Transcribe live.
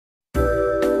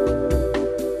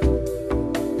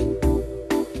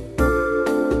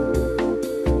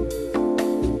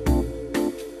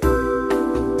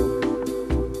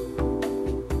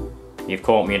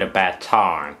caught me at a bad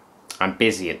time. I'm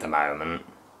busy at the moment.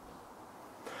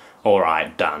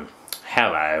 Alright, done.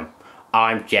 Hello,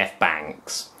 I'm Jeff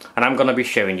Banks, and I'm going to be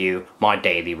showing you my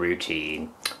daily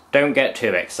routine. Don't get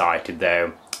too excited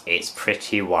though, it's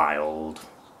pretty wild.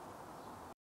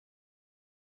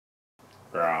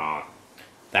 Right,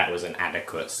 that was an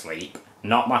adequate sleep.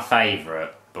 Not my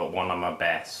favourite, but one of my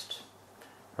best.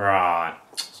 Right,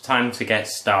 it's time to get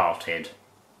started.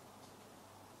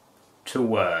 To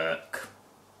work.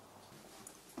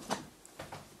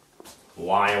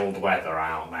 Wild weather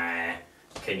out there.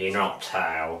 Can you not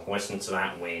tell? Listen to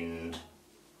that wind.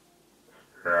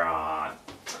 Right.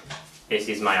 This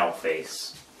is my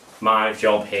office. My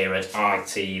job here at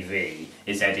ITV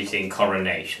is editing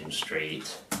Coronation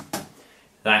Street.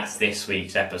 That's this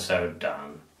week's episode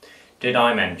done. Did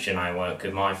I mention I work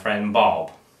with my friend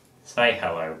Bob? Say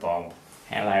hello, Bob.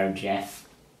 Hello, Jeff.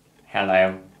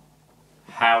 Hello.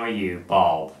 How are you,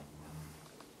 Bob?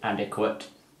 Adequate.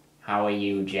 How are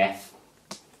you, Jeff?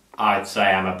 I'd say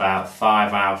I'm about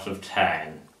 5 out of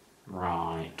 10.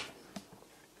 Right.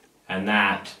 And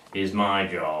that is my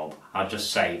job. I'll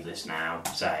just save this now.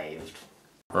 Saved.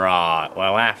 Right,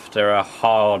 well after a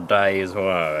hard day's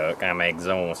work, I'm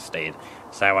exhausted.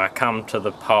 So I come to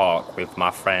the park with my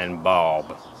friend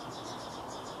Bob.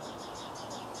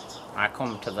 I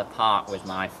come to the park with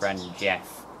my friend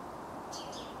Jeff.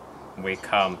 We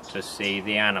come to see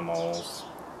the animals.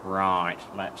 Right,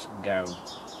 let's go.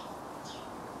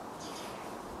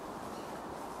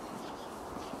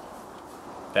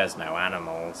 There's no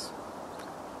animals.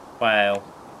 Well,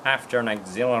 after an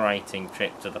exhilarating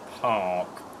trip to the park,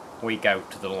 we go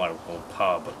to the local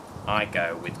pub. I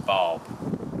go with Bob.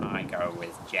 I go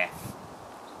with Jeff.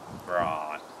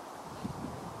 Right.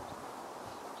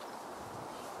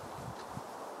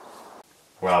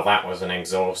 Well, that was an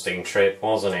exhausting trip,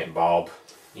 wasn't it, Bob?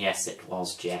 Yes, it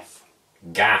was, Jeff.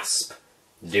 Gasp.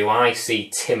 Do I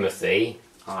see Timothy?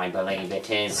 I believe it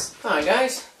is. Hi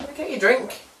guys, can I get you a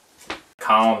drink?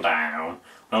 Calm down.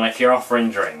 Well, if you're offering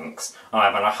drinks, I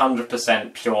have an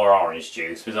 100% pure orange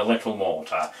juice with a little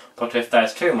water, but if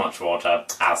there's too much water,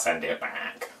 I'll send it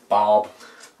back. Bob,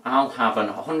 I'll have an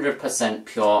 100%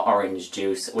 pure orange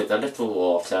juice with a little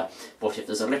water, but if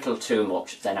there's a little too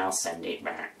much, then I'll send it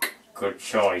back. Good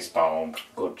choice, Bob.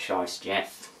 Good choice,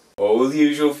 Jeff. All the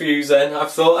usual for you then,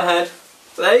 I've thought ahead.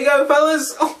 So there you go,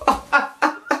 fellas.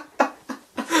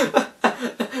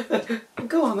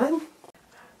 Go on then.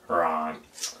 Right.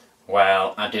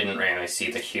 Well, I didn't really see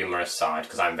the humorous side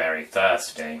because I'm very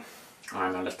thirsty.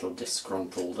 I'm a little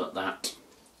disgruntled at that.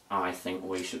 I think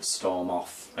we should storm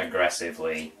off.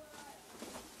 Aggressively.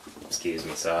 Excuse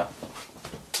me, sir.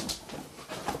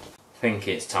 Think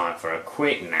it's time for a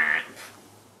quick nap.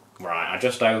 Right, I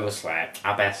just overslept.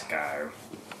 I best go.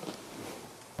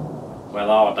 Well,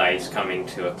 our day's coming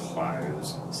to a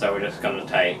close, so we're just going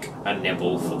to take a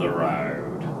nibble for the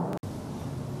road.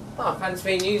 Oh,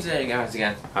 fancy being used there, guys,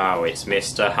 again. Oh, it's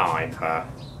Mr. Hyper.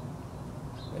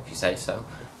 If you say so.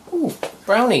 Ooh,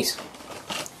 brownies.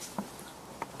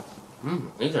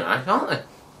 These are nice, aren't they?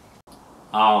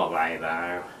 Are they,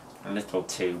 though? A little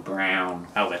too brown.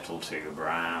 A little too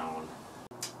brown.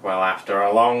 Well, after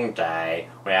a long day,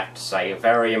 we have to say a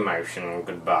very emotional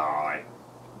goodbye.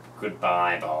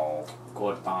 Goodbye, Bob.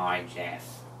 Goodbye,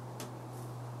 Jeff.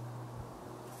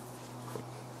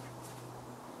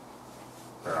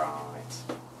 Right.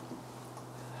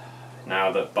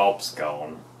 Now that Bob's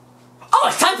gone... Oh,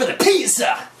 it's time for the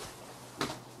pizza!